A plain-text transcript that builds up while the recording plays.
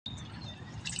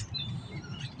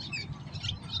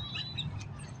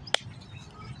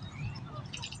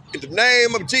In the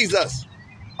name of Jesus,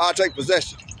 I take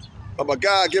possession of my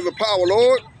God-given power,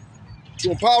 Lord,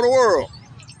 to empower the world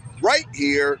right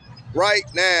here, right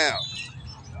now.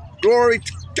 Glory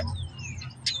to God.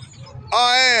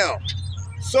 I am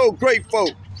so grateful.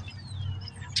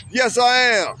 Yes, I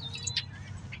am.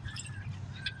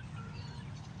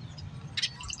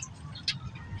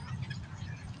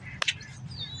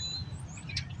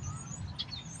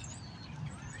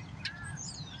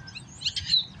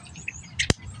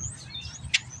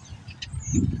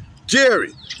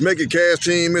 Jerry, Making Cash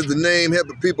Team is the name,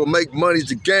 helping people make money's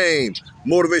the game.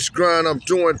 Motivation grind, I'm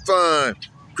doing fine.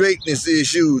 Greatness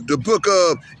issues, the book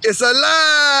of It's a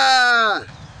Lie.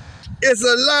 It's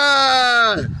a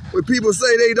lie. When people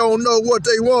say they don't know what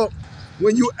they want,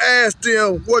 when you ask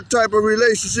them what type of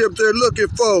relationship they're looking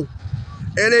for,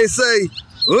 and they say,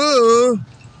 I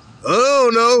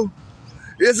don't know.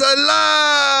 It's a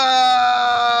lie.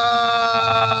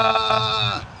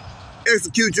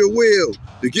 Execute your will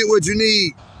to get what you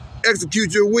need.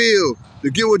 Execute your will to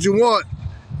get what you want.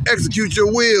 Execute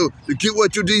your will to get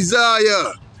what you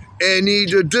desire and need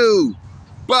to do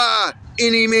by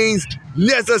any means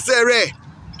necessary.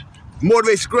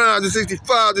 Motivation Grind to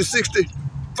 65 to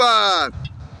 65.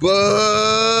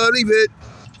 Believe it.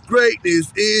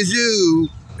 Greatness is you.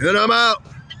 And I'm out.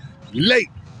 Late.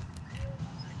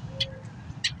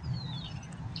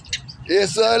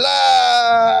 It's a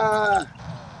lie.